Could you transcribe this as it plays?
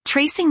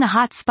Tracing the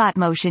hotspot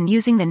motion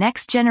using the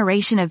Next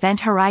Generation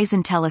Event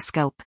Horizon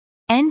Telescope,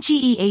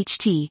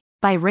 ngEHT,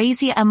 by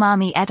Razia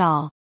Amami et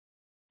al.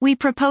 We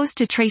propose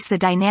to trace the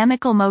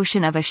dynamical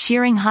motion of a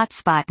shearing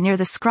hotspot near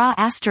the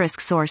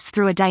SCRA** source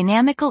through a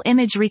dynamical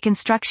image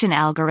reconstruction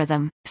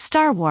algorithm,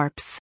 star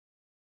warps.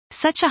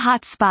 Such a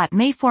hotspot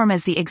may form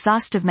as the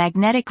exhaustive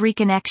magnetic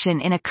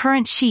reconnection in a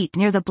current sheet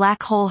near the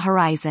black hole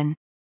horizon.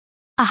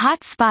 A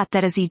hot spot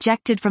that is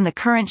ejected from the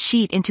current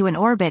sheet into an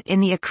orbit in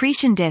the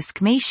accretion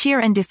disk may shear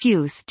and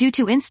diffuse due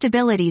to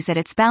instabilities at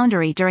its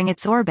boundary during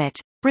its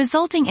orbit,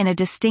 resulting in a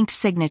distinct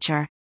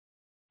signature.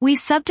 We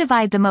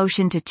subdivide the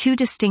motion to two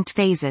distinct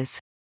phases.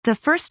 The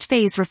first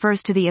phase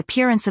refers to the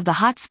appearance of the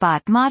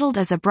hotspot modeled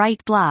as a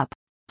bright blob,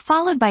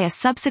 followed by a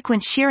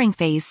subsequent shearing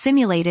phase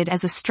simulated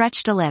as a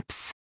stretched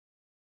ellipse.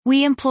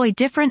 We employ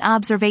different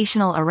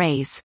observational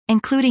arrays,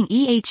 including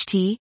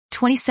EHT,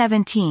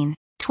 2017,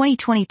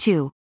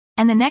 2022,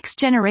 and the Next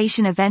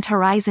Generation Event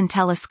Horizon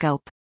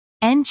Telescope,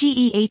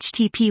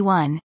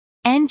 ngEHT-P1,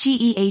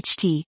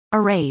 ngEHT,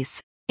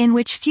 arrays, in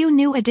which few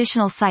new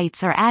additional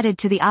sites are added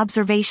to the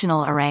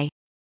observational array.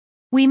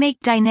 We make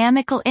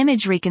dynamical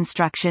image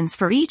reconstructions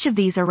for each of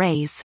these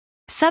arrays.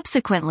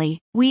 Subsequently,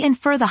 we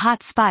infer the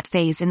hot spot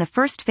phase in the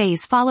first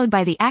phase followed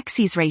by the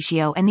axis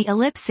ratio and the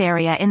ellipse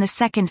area in the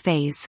second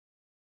phase.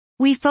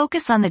 We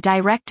focus on the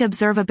direct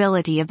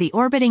observability of the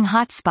orbiting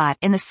hotspot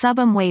in the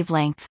sub-ohm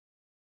wavelength.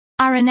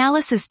 Our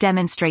analysis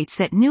demonstrates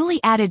that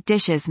newly added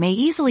dishes may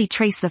easily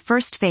trace the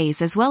first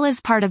phase as well as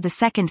part of the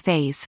second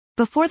phase,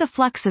 before the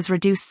flux is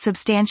reduced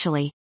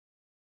substantially.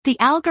 The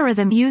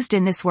algorithm used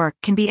in this work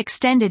can be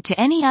extended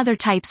to any other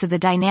types of the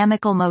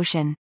dynamical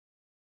motion.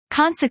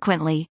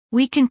 Consequently,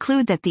 we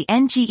conclude that the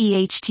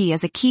ngEHT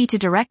is a key to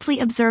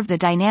directly observe the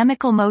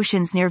dynamical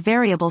motions near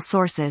variable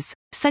sources,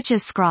 such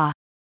as SCRA.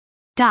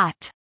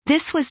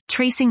 This was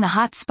Tracing the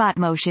Hotspot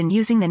Motion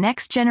using the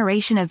Next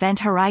Generation Event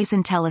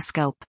Horizon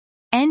Telescope,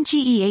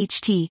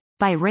 ngEHT,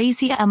 by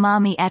Razia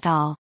Amami et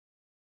al.